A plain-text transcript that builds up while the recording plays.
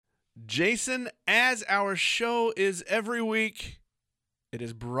Jason, as our show is every week, it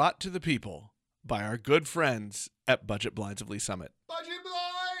is brought to the people by our good friends at Budget Blinds of Lee Summit. Budget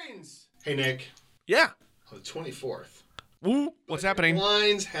Blinds! Hey, Nick. Yeah. On the 24th. Ooh, what's happening? Budget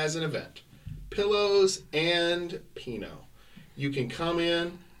Blinds has an event. Pillows and Pinot. You can come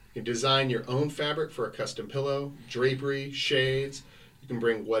in, you design your own fabric for a custom pillow, drapery, shades. You can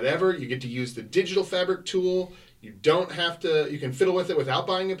bring whatever. You get to use the digital fabric tool. You don't have to, you can fiddle with it without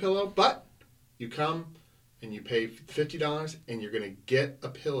buying a pillow, but you come and you pay $50 and you're going to get a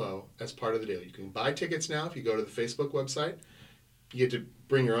pillow as part of the deal. You can buy tickets now if you go to the Facebook website. You get to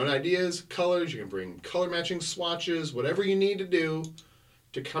bring your own ideas, colors. You can bring color matching swatches, whatever you need to do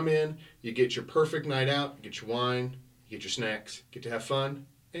to come in. You get your perfect night out, you get your wine, you get your snacks, get to have fun,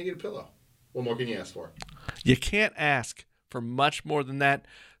 and you get a pillow. What more can you ask for? You can't ask for much more than that.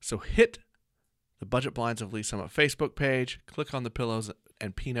 So hit the Budget Blinds of Lee Summit Facebook page, click on the Pillows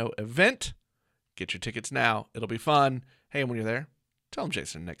and Pinot event, get your tickets now. It'll be fun. Hey, and when you're there, tell them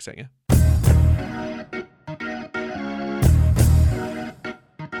Jason and Nick sent you.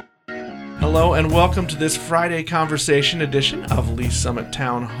 Hello and welcome to this Friday conversation edition of Lee Summit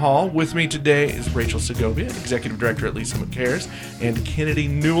Town Hall. With me today is Rachel Segovia, Executive Director at Lee Summit Cares, and Kennedy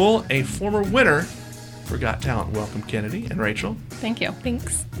Newell, a former winner for Got Talent. Welcome, Kennedy and Rachel. Thank you.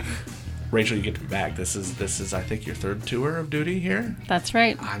 Thanks. Rachel, you get to be back. This is I think your third tour of duty here. That's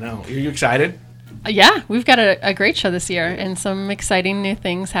right. I know. Are you excited? Yeah, we've got a great show this year and some exciting new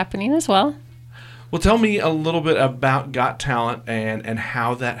things happening as well. Well, tell me a little bit about Got Talent and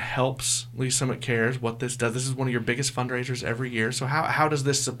how that helps Lee Summit Cares, what this does. This is one of your biggest fundraisers every year. So how does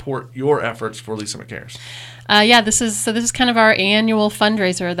this support your efforts for Lee Summit Cares? This is kind of our annual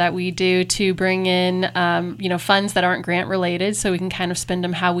fundraiser that we do to bring in funds that aren't grant related, so we can kind of spend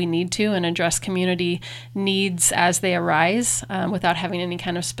them how we need to and address community needs as they arise without having any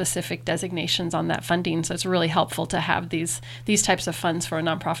kind of specific designations on that funding. So it's really helpful to have these types of funds for a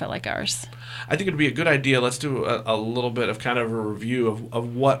nonprofit like ours. I think it'd be a good idea. Let's do a little bit of kind of a review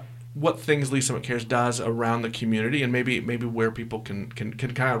of what things Lee Summit Cares does around the community, and maybe where people can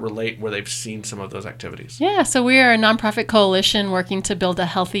kind of relate where they've seen some of those activities. Yeah, so we are a nonprofit coalition working to build a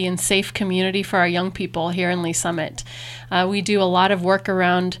healthy and safe community for our young people here in Lee Summit. We do a lot of work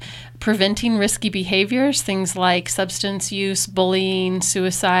around preventing risky behaviors, things like substance use, bullying,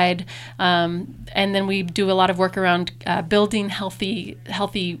 suicide, and then we do a lot of work around building healthy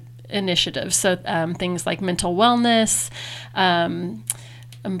initiatives. So things like mental wellness.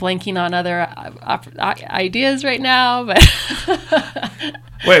 I'm blanking on other ideas right now, but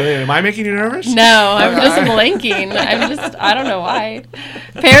wait, am I making you nervous? No, I'm just blanking. I don't know why.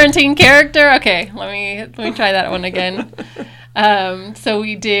 Parenting character. Okay, let me try that one again. So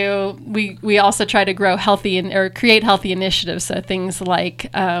we also try to grow create healthy initiatives. So things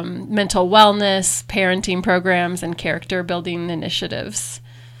like mental wellness, parenting programs, and character building initiatives.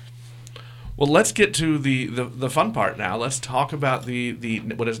 Well, let's get to the fun part now. Let's talk about the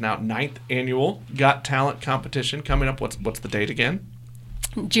what is now 9th annual Got Talent competition coming up. What's the date again?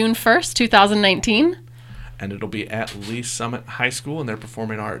 June 1st, 2019. And it'll be at Lee Summit High School in their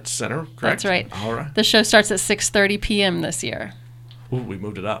Performing Arts Center, correct? That's right. All right. The show starts at 6:30 p.m. this year. Ooh, we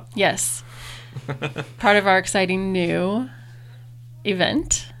moved it up. Yes. Part of our exciting new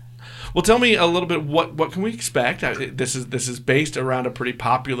event. Well, tell me a little bit. What can we expect? This is based around a pretty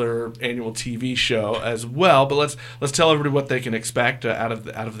popular annual TV show as well. But let's tell everybody what they can expect out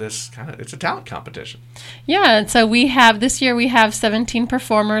of this kind of. It's a talent competition. Yeah, and so this year we have 17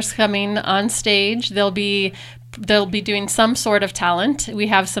 performers coming on stage. They'll be doing some sort of talent. We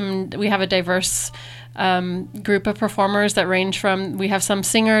have a diverse group of performers that range from, we have some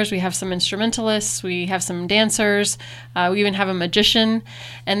singers, we have some instrumentalists, we have some dancers, we even have a magician,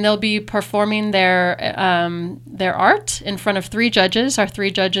 and they'll be performing their art in front of 3 judges. Our 3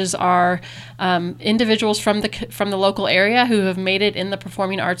 judges are individuals from the local area who have made it in the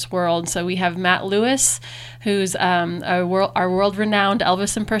performing arts world. So we have Matt Lewis, who's our world-renowned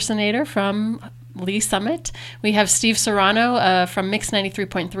Elvis impersonator from Lee Summit. We have Steve Serrano from Mix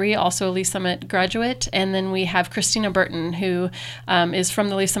 93.3, also a Lee Summit graduate. And then we have Christina Burton, who is from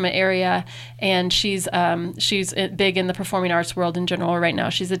the Lee Summit area, and she's big in the performing arts world in general right now.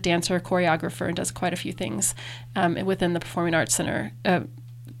 She's a dancer, choreographer, and does quite a few things within the Performing Arts Center,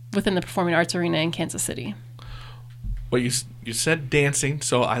 within the Performing Arts Arena in Kansas City. Well, you said dancing,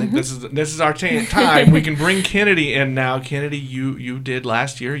 so I think this is our time. We can bring Kennedy in now. Kennedy, you did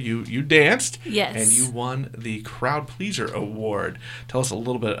last year. You danced, yes, and you won the Crowd Pleaser Award. Tell us a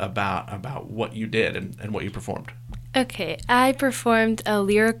little bit about what you did and what you performed. Okay, I performed a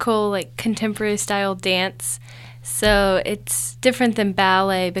lyrical, contemporary style dance So it's different than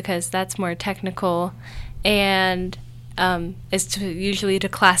ballet because that's more technical, and it's usually to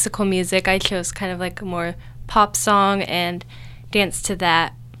classical music. I chose kind of like a more pop song and dance to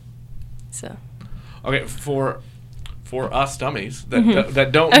that. So. Okay, for us dummies that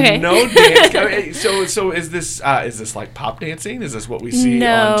don't Okay. know dance, so is this like pop dancing? Is this what we see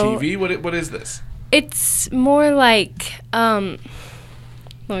on TV? What is this? It's more like let me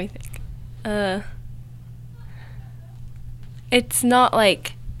think. It's not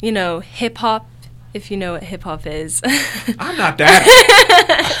like, hip hop, if you know what hip hop is. I'm not that.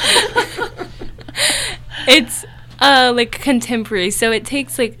 It's like contemporary, so it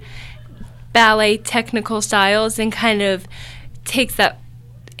takes like ballet technical styles and kind of takes that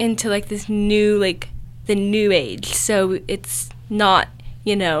into like this new, like the new age. So it's not,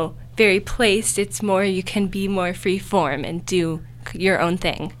 very placed. It's more, you can be more free form and do your own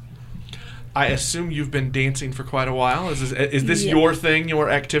thing. I assume you've been dancing for quite a while. Is this Yeah. your thing, your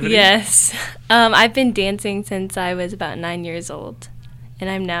activity? Yes. I've been dancing since I was about 9 years old, and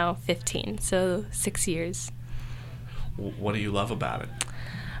I'm now 15, so 6 years. What do you love about it?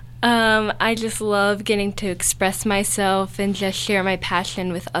 I just love getting to express myself and just share my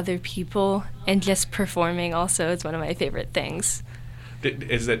passion with other people, and just performing also is one of my favorite things.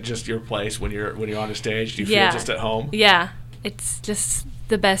 Is that just your place when you're on a stage? Do you Yeah. feel just at home? Yeah, it's just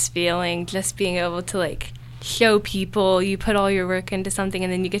the best feeling, just being able to like show people you put all your work into something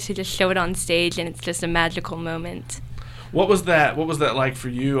and then you get to just show it on stage, and it's just a magical moment. What was that like for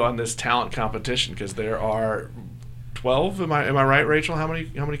you on this talent competition? Because there are 12. Am I right, Rachel? How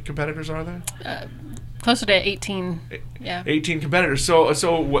many competitors are there? Closer to 18. Yeah. 18 competitors.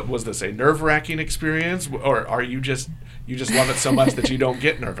 So what was this, a nerve-wracking experience, or are you just love it so much that you don't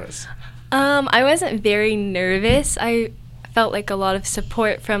get nervous? I wasn't very nervous. I felt like a lot of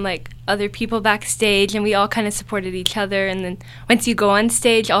support from like other people backstage, and we all kind of supported each other. And then once you go on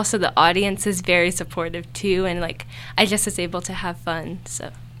stage, also the audience is very supportive too, and like I just was able to have fun.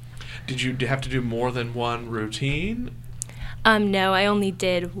 So. Did you have to do more than one routine? No, I only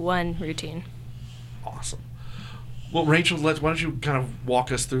did one routine. Awesome. Well, Rachel, why don't you kind of walk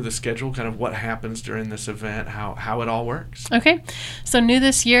us through the schedule, kind of what happens during this event, how it all works? Okay, so new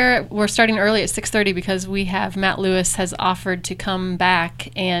this year, we're starting early at 6:30 because we have Matt Lewis has offered to come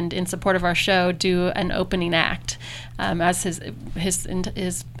back and, in support of our show, do an opening act as his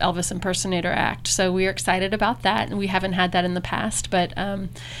Elvis impersonator act. So we are excited about that, and we haven't had that in the past, but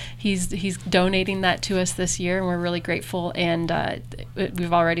he's donating that to us this year, and we're really grateful. And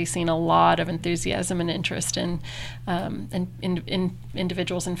we've already seen a lot of enthusiasm and interest in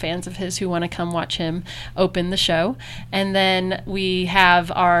individuals and fans of his who want to come watch him open the show. And then we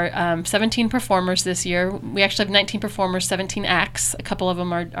have our 17 performers this year. We actually have 19 performers, 17 acts. A couple of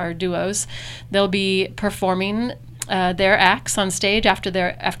them are duos. They'll be performing their acts on stage. After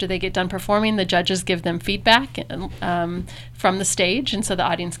they get done performing, the judges give them feedback from the stage, and so the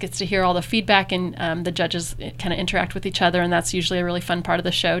audience gets to hear all the feedback, and the judges kind of interact with each other, and that's usually a really fun part of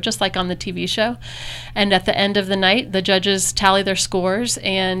the show, just like on the TV show. And at the end of the night, the judges tally their scores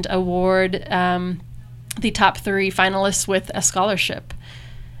and award the top 3 finalists with a scholarship.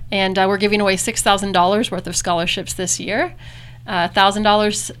 And we're giving away $6,000 worth of scholarships this year,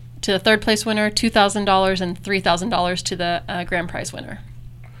 $1,000 to the third place winner, $2,000, and $3,000 to the grand prize winner.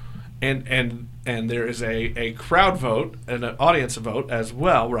 And there is a crowd vote and an audience vote as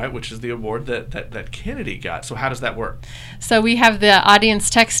well, right? Which is the award that Kennedy got. So how does that work? So we have the audience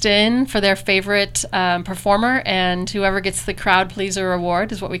text in for their favorite performer, and whoever gets the crowd pleaser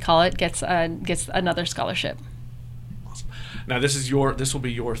award, is what we call it, gets another scholarship. Awesome. Now this will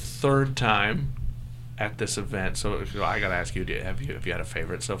be your third time at this event, so I got to ask you, have you had a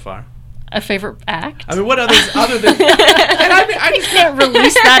favorite so far? A favorite act? I mean, what others other than? And I just can't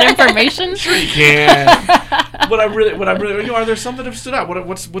release that information. Sure you can. What I'm really, are there some that have stood out?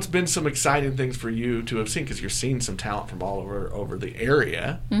 What's been some exciting things for you to have seen? Because you're seeing some talent from all over the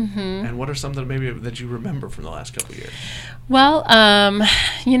area. Mm-hmm. And what are some that you remember from the last couple of years? Well,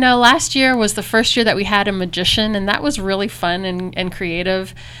 last year was the first year that we had a magician, and that was really fun and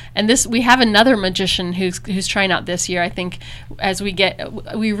creative. And we have another magician who's trying out this year. I think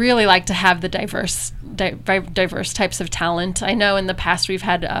we really like to have the diverse types of talent. I know in the past we've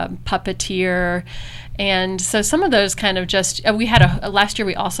had a puppeteer, and so some of those kind of just we had last year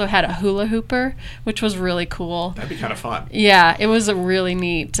we also had a hula hooper, which was really cool. That'd be kind of fun. Yeah, it was a really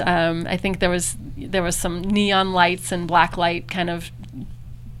neat. I think there was some neon lights and black light kind of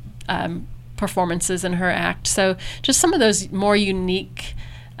performances in her act. So just some of those more unique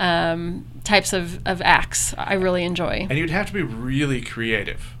types of acts I really enjoy. And you'd have to be really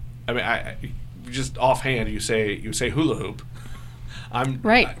creative. I mean, just offhand, you say hula hoop.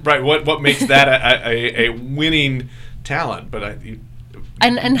 Right. What makes that a winning talent? But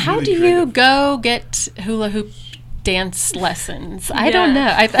And how really do you creative. go get hula hoop dance lessons? I don't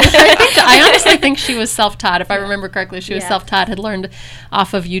know. I honestly think she was self-taught. If I remember correctly, she was self-taught, had learned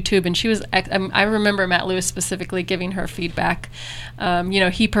off of YouTube, and she was. I remember Matt Lewis specifically giving her feedback.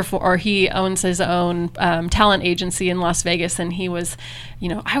 He owns his own talent agency in Las Vegas, and he was,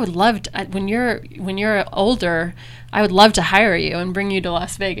 I would love to, when you're older, I would love to hire you and bring you to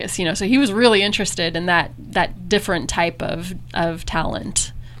Las Vegas. So he was really interested in that different type of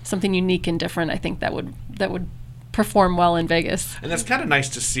talent, something unique and different. I think that would perform well in Vegas. And that's kind of nice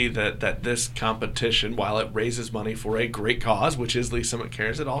to see that this competition, while it raises money for a great cause, which is Lee Summit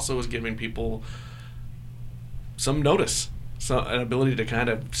Cares, it also is giving people some notice, an ability to kind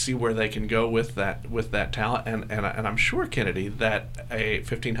of see where they can go with that talent. And I'm sure, Kennedy, that a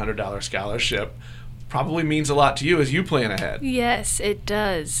 $1,500 scholarship probably means a lot to you as you plan ahead. Yes, it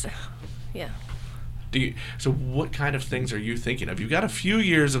does. Yeah. So what kind of things are you thinking of? You've got a few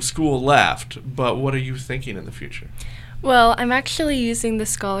years of school left, but what are you thinking in the future? Well, I'm actually using the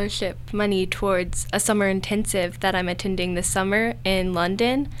scholarship money towards a summer intensive that I'm attending this summer in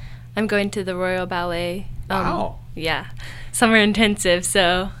London. I'm going to the Royal Ballet. Wow. Yeah, summer intensive.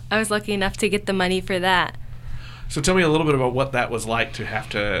 So I was lucky enough to get the money for that. So tell me a little bit about what that was like to have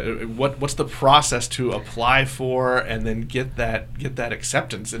to. What's the process to apply for and then get that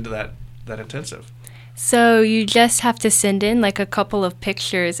acceptance into that intensive? So you just have to send in like a couple of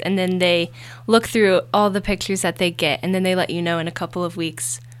pictures, and then they look through all the pictures that they get, and then they let you know in a couple of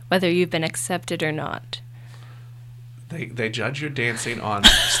weeks whether you've been accepted or not. They judge your dancing on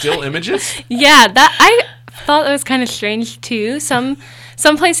still images? Yeah, that I thought that was kind of strange too. Some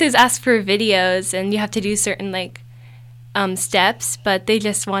places ask for videos, and you have to do certain steps, but they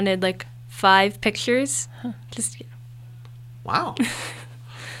just wanted 5 pictures. Wow.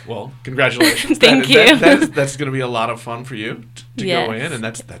 Well, congratulations. Thank you. That's going to be a lot of fun for you to go in, and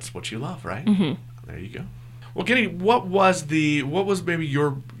that's what you love, right? Mm-hmm. There you go. Well, Kenny, what was maybe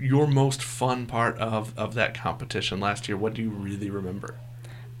your most fun part of that competition last year? What do you really remember?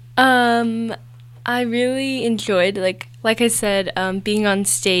 I really enjoyed like I said, being on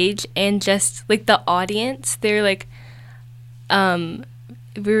stage and just the audience. They're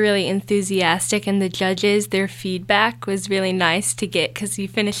we're really enthusiastic, and the judges, their feedback was really nice to get, because you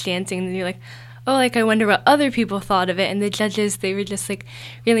finish dancing and you're I wonder what other people thought of it, and the judges, they were just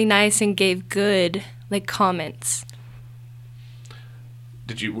really nice and gave good comments.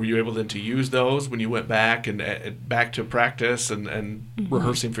 Were you able then to use those when you went back and back to practice and mm-hmm.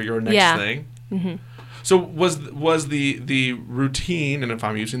 rehearsing for your next thing? Mm-hmm. So was the routine, and if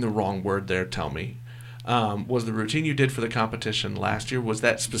I'm using the wrong word there, tell me. Was the routine you did for the competition last year, was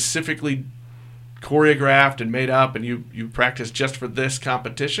that specifically choreographed and made up, and you practiced just for this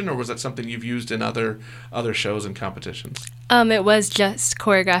competition, or was that something you've used in other shows and competitions? It was just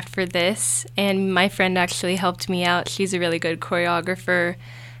choreographed for this, and my friend actually helped me out. She's a really good choreographer,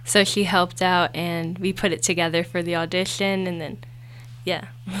 so she helped out, and we put it together for the audition, and then, yeah.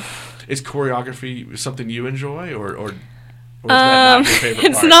 Is choreography something you enjoy, or is that not your favorite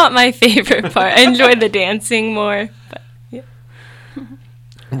part? It's not my favorite part. I enjoy the dancing more. But yeah.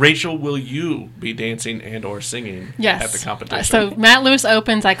 Rachel, will you be dancing and or singing at the competition? So Matt Lewis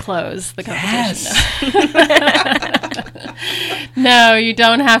opens, I close the competition. Yes. No, you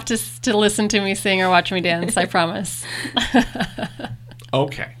don't have to listen to me sing or watch me dance, I promise.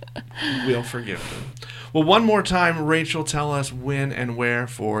 Okay. We'll forgive them. Well, one more time, Rachel, tell us when and where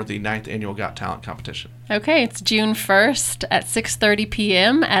for the 9th Annual Got Talent competition. Okay, it's June 1st at 6:30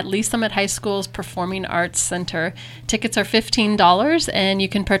 p.m. at Lee Summit High School's Performing Arts Center. Tickets are $15, and you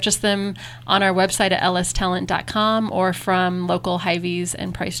can purchase them on our website at lstalent.com or from local Hy-Vees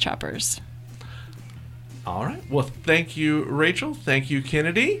and Price Choppers. All right. Well, thank you, Rachel. Thank you,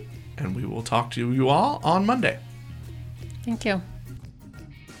 Kennedy. And we will talk to you all on Monday. Thank you.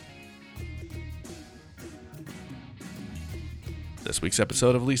 This week's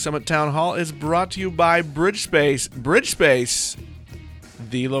episode of Lee Summit Town Hall is brought to you by BridgeSpace. BridgeSpace,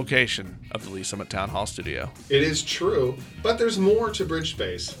 the location of the Lee Summit Town Hall studio. It is true, but there's more to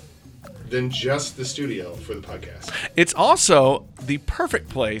BridgeSpace than just the studio for the podcast. It's also the perfect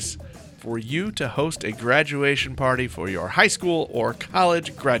place for you to host a graduation party for your high school or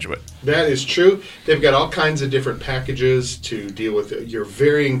college graduate. That is true. They've got all kinds of different packages to deal with your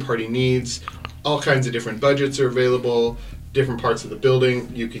varying party needs. All kinds of different budgets are available. Different parts of the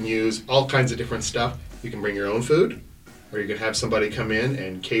building you can use, all kinds of different stuff. You can bring your own food, or you can have somebody come in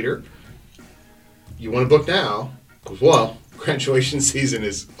and cater. You want to book now, because, well, graduation season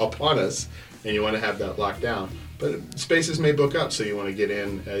is upon us. and you want to have that locked down. But spaces may book up, so you want to get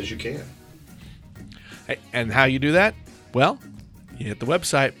in as you can. Hey, and how you do that? Well, you hit the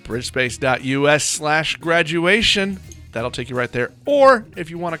website, bridgespace.us/graduation. That'll take you right there. Or if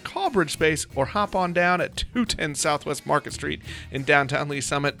you want to call BridgeSpace or hop on down at 210 Southwest Market Street in downtown Lee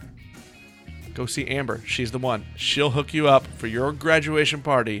Summit, go see Amber. She's the one. She'll hook you up for your graduation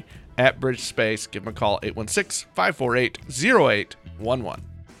party at BridgeSpace. Give them a call, 816-548-0811.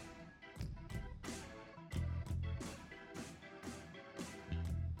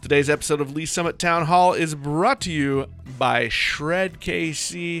 Today's episode of Lee Summit Town Hall is brought to you by Shred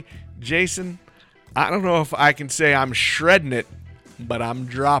KC. Jason, I don't know if I can say I'm shredding it, but I'm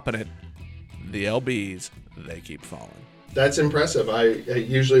dropping it. The LBs, they keep falling. That's impressive. I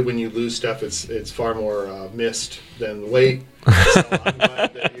usually when you lose stuff, it's far more missed than weight. So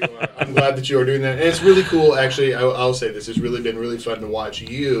I'm glad that you are doing that, and it's really cool. Actually, I'll say this: it's really been really fun to watch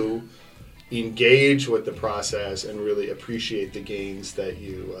you engage with the process and really appreciate the gains that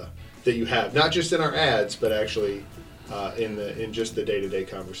you have, not just in our ads, but actually in just the day-to-day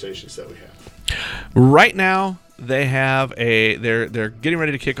conversations that we have. Right now, they have they're getting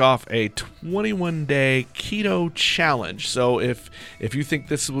ready to kick off a 21-day keto challenge. So if you think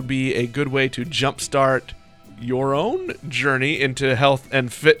this would be a good way to jumpstart your own journey into health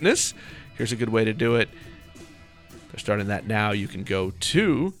and fitness, here's a good way to do it. They're starting that now. You can go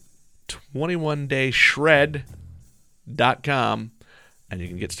to 21dayshred.com and you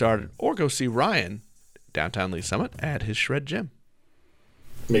can get started, or go see Ryan downtown Lee Summit at his Shred Gym.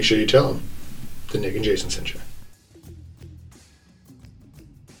 Make sure you tell him that Nick and Jason sent you.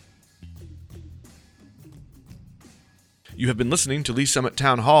 You have been listening to Lee Summit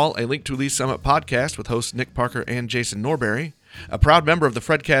Town Hall, a Link to Lee Summit podcast with hosts Nick Parker and Jason Norberry. A proud member of the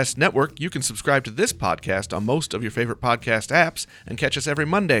Fredcast Network, you can subscribe to this podcast on most of your favorite podcast apps and catch us every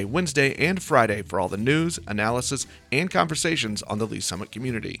Monday, Wednesday, and Friday for all the news, analysis, and conversations on the Lee Summit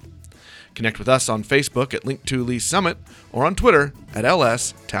community. Connect with us on Facebook at Link to Lee Summit or on Twitter at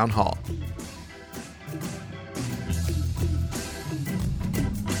LS Town Hall.